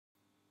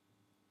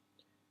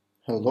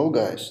Hello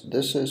guys,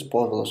 this is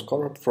Pavel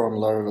Skorop from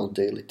Laravel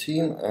Daily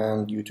Team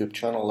and YouTube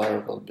channel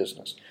Laravel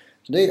Business.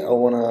 Today I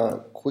want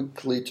to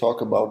quickly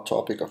talk about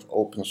topic of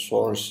open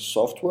source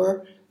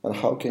software and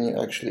how can you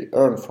actually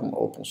earn from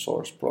open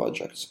source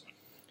projects.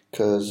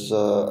 Because a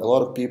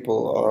lot of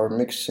people are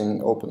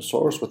mixing open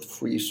source with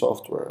free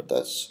software.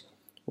 That's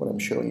what I'm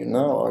showing you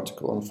now.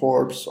 Article on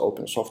Forbes,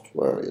 open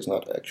software is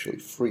not actually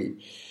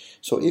free.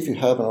 So if you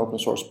have an open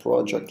source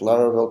project,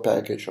 Laravel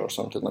package or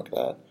something like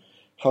that,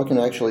 how can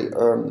you actually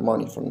earn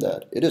money from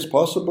that? It is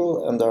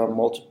possible and there are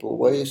multiple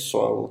ways,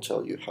 so I will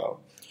tell you how.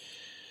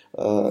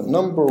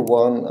 Number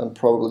one, and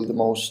probably the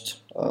most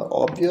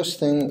obvious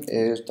thing,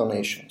 is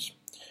donations.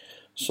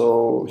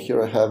 So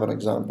here I have an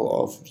example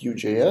of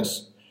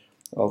Vue.js,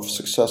 of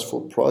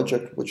successful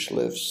project which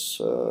lives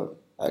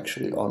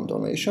actually on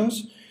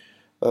donations.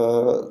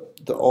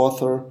 The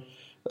author,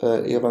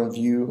 Evan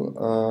Vue,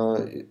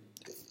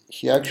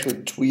 he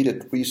actually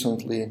tweeted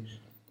recently,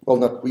 well,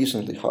 not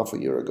recently, half a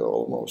year ago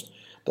almost,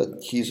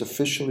 that he's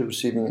officially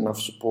receiving enough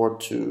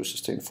support to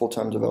sustain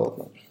full-time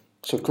development.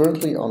 So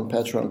currently on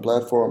Patreon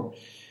platform,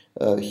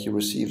 he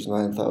receives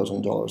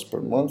 $9,000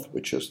 per month,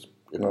 which is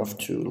enough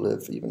to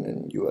live even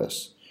in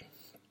US.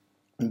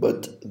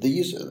 But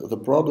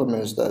the problem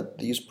is that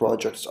these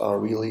projects are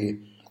really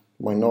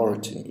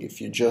minority.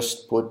 If you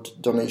just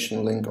put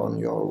donation link on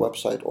your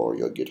website or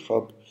your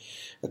GitHub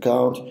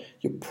account,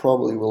 you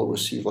probably will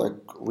receive like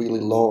really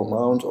low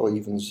amount or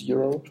even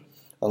zero,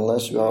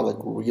 unless you are like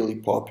really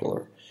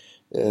popular.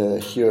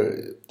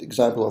 Here, the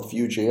example of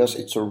Vue.js,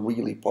 it's a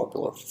really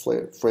popular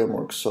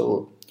framework.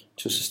 So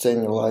to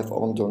sustain your life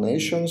on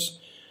donations,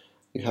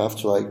 you have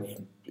to like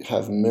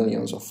have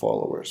millions of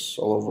followers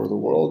all over the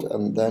world,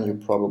 and then you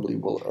probably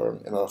will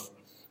earn enough.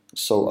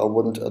 So I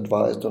wouldn't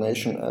advise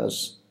donation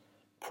as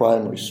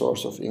primary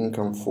source of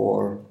income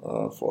for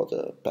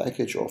the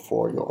package or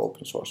for your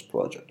open source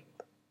project.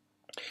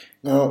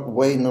 Now,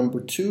 way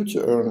number two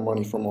to earn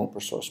money from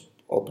open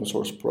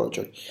source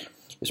project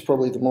is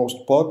probably the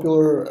most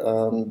popular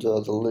and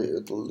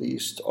the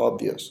least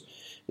obvious,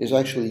 is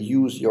actually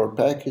use your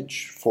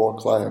package for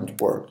client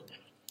work.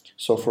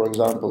 So for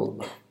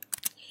example,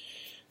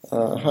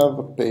 I have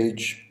a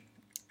page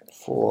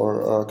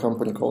for a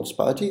company called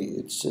Spati.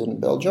 It's in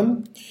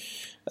Belgium,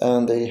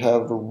 and they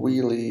have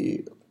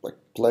really like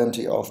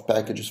plenty of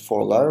packages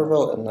for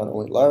Laravel, and not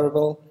only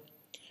Laravel.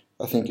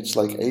 I think it's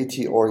like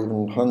 80 or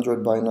even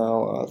 100 by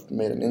now. I've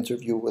made an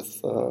interview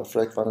with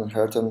Freek van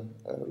Herten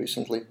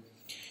recently.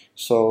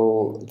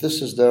 So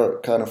this is their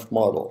kind of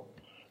model.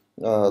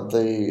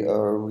 They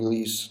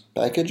release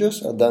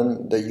packages and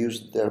then they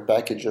use their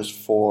packages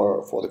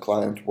for the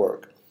client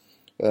work.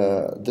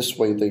 This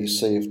way they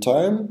save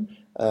time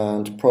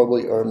and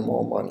probably earn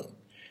more money.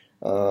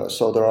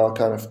 So there are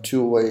kind of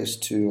two ways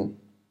to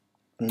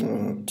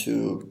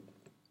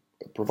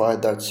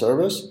provide that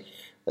service.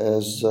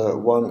 As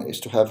one is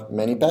to have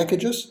many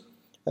packages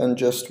and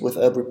just with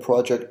every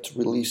project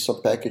release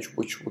some package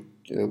which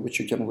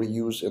you can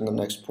reuse in the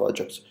next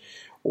projects,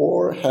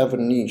 or have a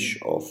niche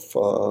of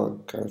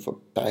kind of a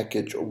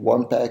package, or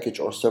one package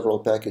or several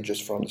packages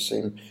from the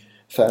same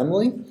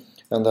family.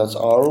 And that's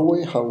our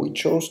way, how we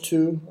chose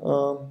to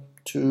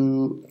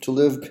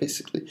live.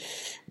 Basically,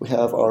 we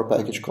have our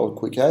package called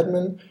Quick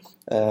Admin,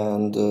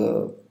 and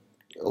a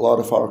lot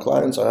of our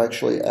clients are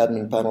actually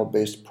admin panel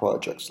based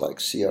projects like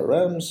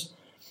CRMs,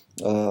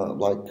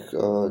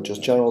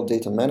 just general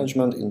data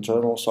management,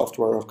 internal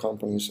software of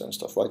companies and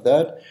stuff like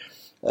that.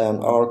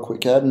 And our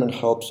Quick Admin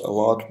helps a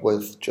lot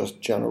with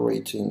just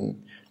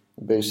generating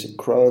basic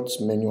CRUDs,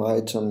 menu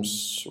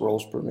items,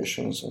 roles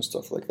permissions and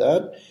stuff like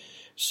that.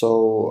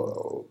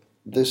 So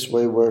this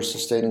way we're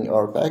sustaining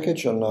our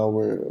package, and now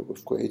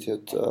we've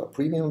created a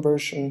premium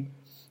version,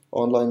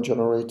 online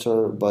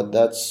generator, but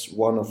that's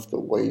one of the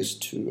ways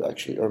to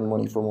actually earn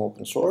money from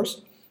open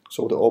source.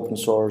 So the open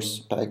source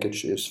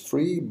package is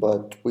free,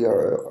 but we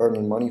are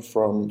earning money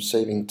from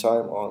saving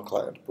time on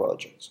client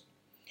projects.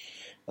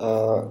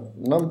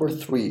 Number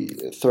three,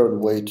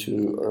 third way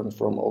to earn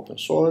from open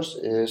source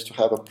is to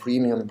have a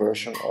premium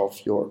version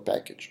of your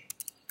package.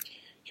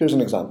 Here's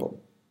an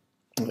example.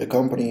 A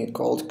company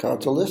called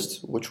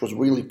Catalyst, which was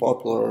really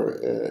popular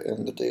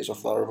in the days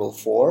of Laravel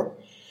 4.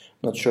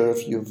 Not sure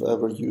if you've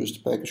ever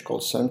used a package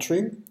called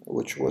Sentry,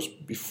 which was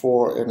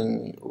before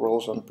any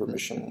roles and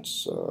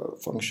permissions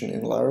function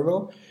in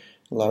Laravel.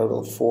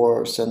 Laravel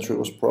 4, Sentry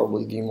was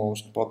probably the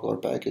most popular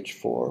package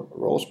for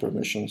roles,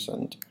 permissions,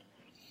 and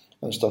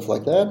stuff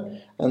like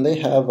that. And they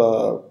have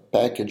a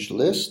package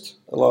list,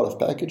 a lot of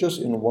packages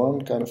in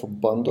one kind of a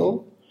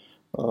bundle.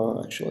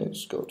 Actually,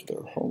 let's go to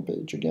their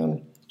homepage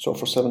again. So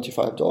for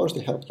 $75,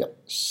 they have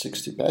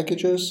 60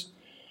 packages.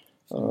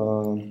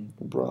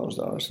 Browse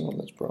the arsenal,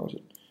 let's browse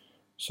it.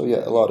 So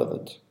yeah, a lot of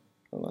it.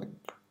 Like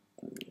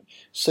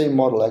same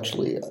model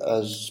actually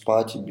as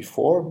Spati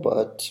before,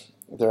 but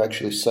they're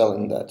actually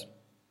selling that,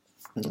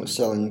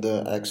 selling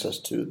the access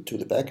to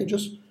the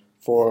packages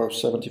for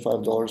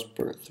 $75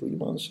 per 3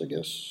 months, I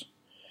guess.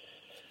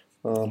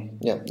 No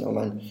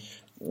man.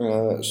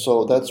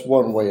 So that's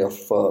one way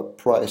of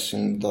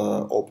pricing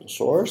the open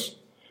source.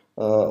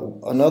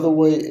 Another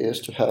way is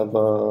to have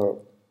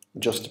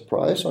just a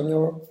price on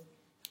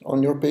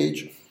your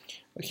page.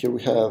 Here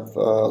we have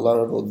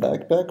Laravel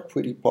Backpack,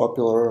 pretty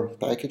popular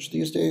package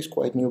these days,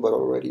 quite new but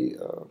already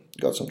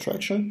got some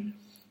traction.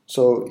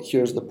 So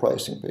here's the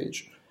pricing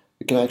page.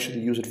 You can actually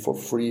use it for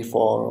free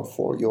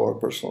for your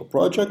personal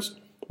projects,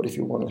 but if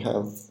you want to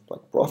have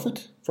like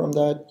profit from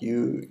that,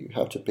 you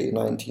have to pay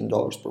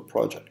 $19 per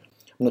project.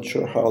 I'm not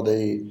sure how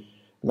they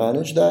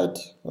manage that,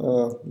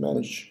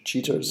 manage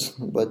cheaters,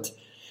 but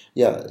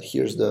yeah,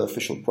 here's the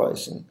official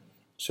pricing.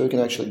 So you can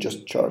actually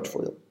just charge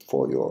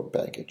for your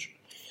package.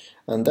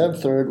 And then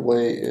third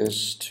way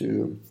is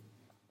to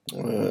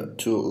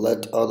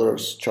let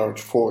others charge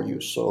for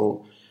you.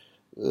 So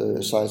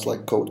sites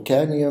like Code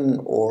Canyon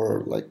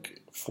or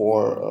like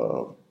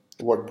for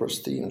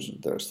WordPress themes,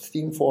 there's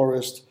Theme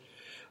Forest.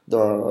 There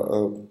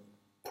are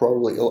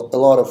probably a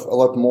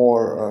lot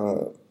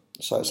more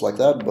sites like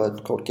that,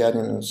 but Code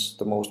Canyon is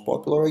the most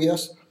popular, I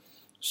guess.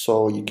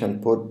 So you can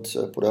put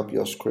up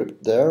your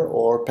script there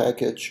or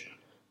package,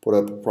 put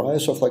up a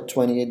price of like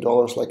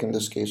 $28, like in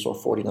this case, or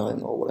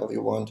 $49 or whatever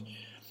you want,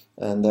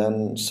 and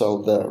then sell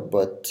there.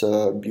 But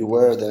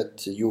beware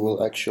that you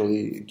will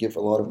actually give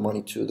a lot of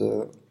money to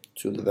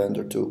the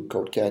vendor, to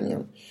Code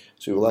Canyon.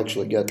 So you will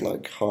actually get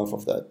like half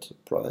of that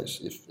price,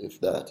 if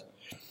that.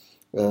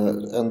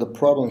 And the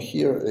problem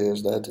here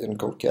is that in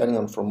Code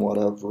Canyon, from what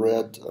I've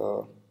read,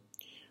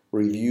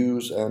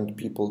 reviews and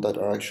people that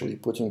are actually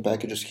putting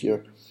packages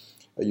here,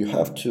 you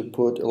have to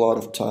put a lot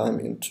of time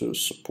into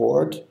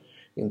support,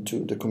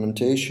 into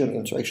documentation,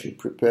 into actually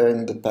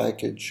preparing the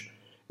package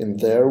in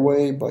their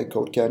way by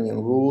Code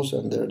Canyon rules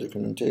and their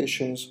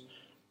documentations.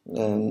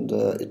 And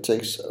it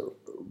takes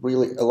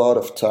really a lot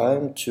of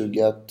time to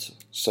get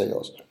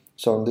sales.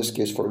 So in this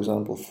case, for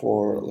example,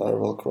 for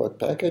Laravel CRUD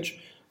package,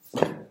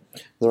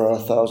 there are over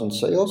 1,000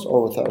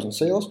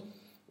 sales,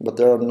 but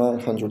there are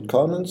 900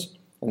 comments,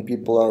 and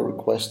people are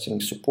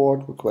requesting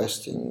support,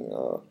 requesting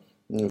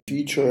new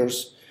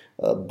features,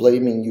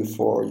 blaming you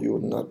for you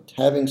not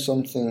having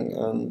something,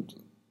 and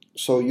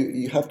so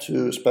you have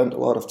to spend a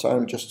lot of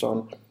time just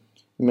on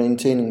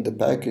maintaining the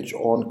package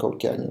on Code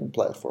Canyon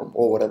platform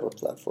or whatever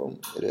platform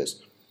it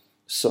is.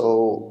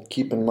 So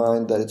keep in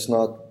mind that it's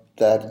not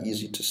that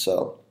easy to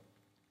sell.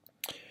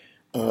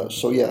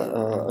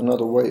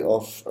 Another way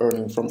of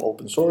earning from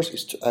open source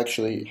is to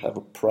actually have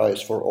a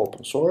price for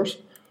open source.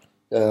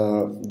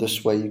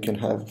 This way you can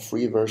have a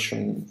free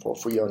version for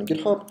free on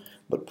GitHub,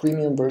 but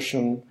premium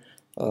version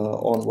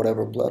on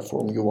whatever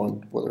platform you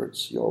want, whether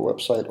it's your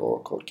website or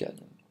Code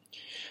Canyon.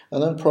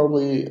 And then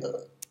probably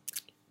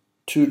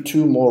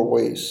two more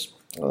ways.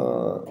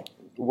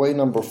 Way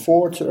number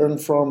 4 to earn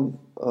from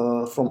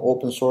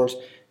open source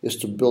is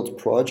to build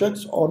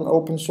projects on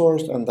open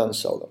source and then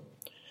sell them.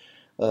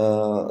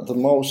 The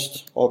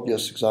most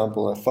obvious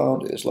example I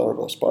found is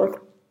Laravel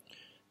Spark.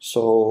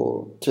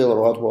 So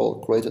Taylor Otwell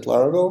created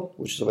Laravel,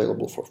 which is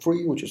available for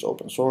free, which is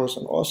open source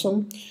and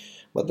awesome.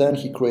 But then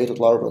he created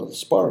Laravel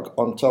Spark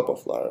on top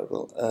of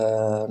Laravel,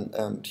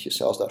 and he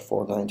sells that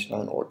for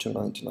 $99 or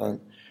 $299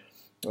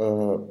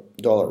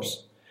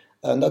 dollars.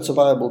 And that's a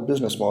viable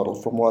business model.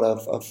 From what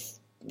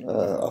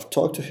I've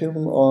talked to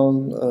him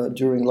on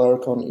during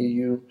Laracon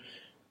EU,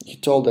 he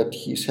told that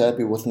he's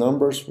happy with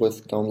numbers,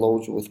 with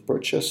downloads, with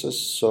purchases.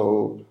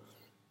 So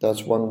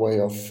that's one way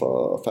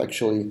of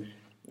actually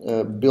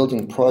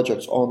building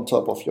projects on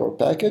top of your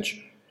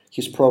package.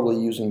 He's probably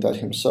using that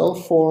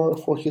himself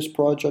for his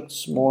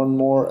projects more and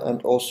more,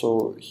 and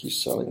also he's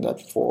selling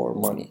that for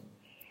money.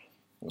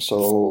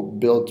 So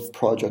build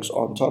projects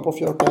on top of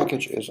your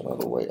package is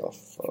another way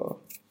of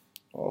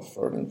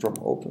earning from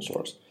open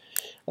source.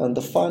 And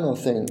the final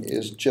thing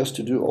is just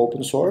to do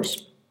open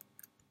source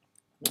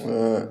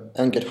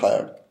and get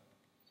hired.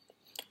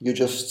 You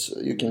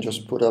can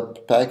just put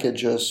up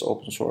packages,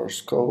 open source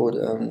code,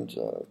 and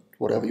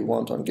whatever you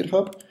want on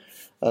GitHub,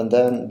 and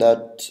then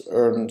that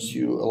earns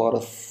you a lot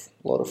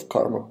of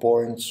karma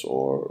points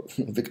or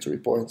victory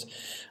points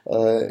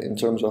in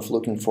terms of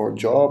looking for a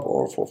job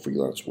or for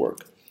freelance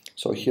work.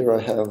 So here I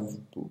have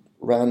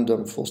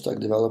random full stack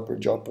developer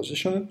job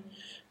position,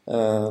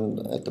 and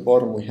at the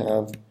bottom we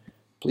have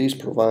please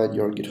provide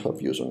your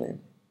GitHub username,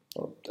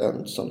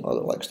 and some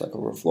other like Stack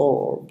Overflow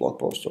or blog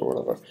post or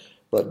whatever,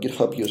 but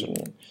GitHub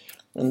username.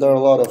 And there are a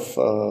lot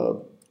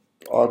of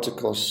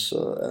articles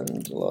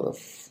and a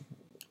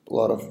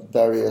lot of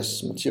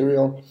various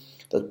material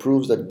that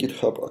proves that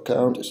GitHub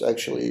account is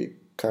actually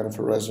kind of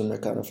a resume,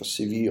 kind of a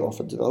CV of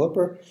a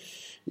developer.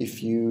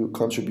 If you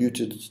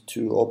contributed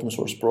to open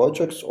source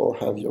projects or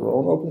have your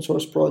own open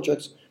source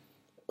projects,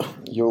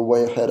 you're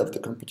way ahead of the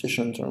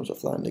competition in terms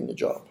of landing a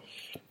job.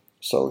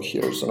 So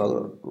here's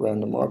another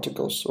random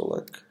article, so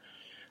like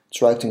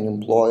attracting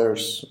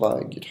employers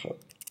via GitHub.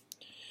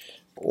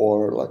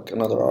 Or like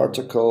another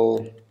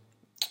article,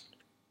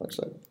 like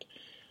that,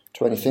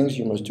 20 things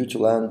you must do to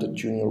land a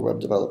junior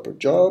web developer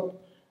job.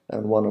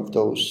 And one of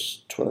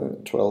those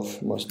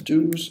 12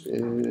 must-dos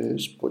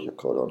is put your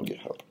code on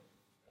GitHub.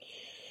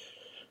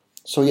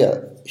 So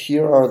yeah,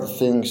 here are the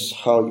things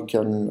how you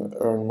can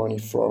earn money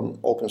from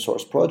open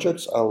source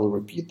projects. I will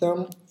repeat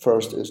them.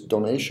 First is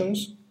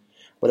donations,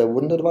 but I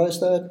wouldn't advise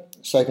that.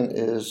 Second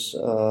is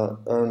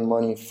earn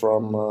money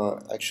from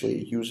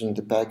actually using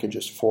the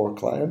packages for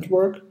client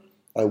work.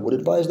 I would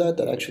advise that.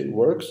 That actually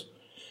works.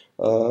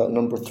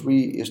 Number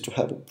three is to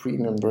have a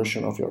premium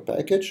version of your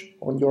package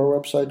on your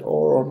website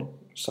or on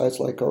sites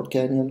like Code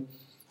Canyon.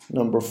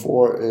 Number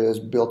four is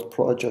build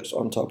projects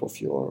on top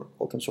of your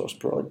open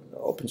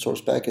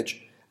source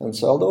package and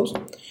sell those.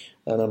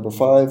 And number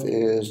five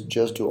is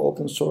just do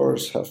open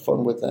source, have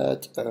fun with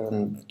that,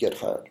 and get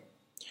hired.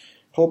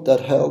 Hope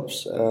that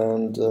helps,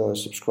 and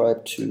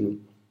subscribe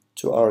to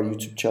our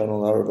YouTube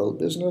channel Laravel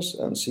Business,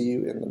 and see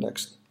you in the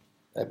next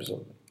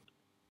episode.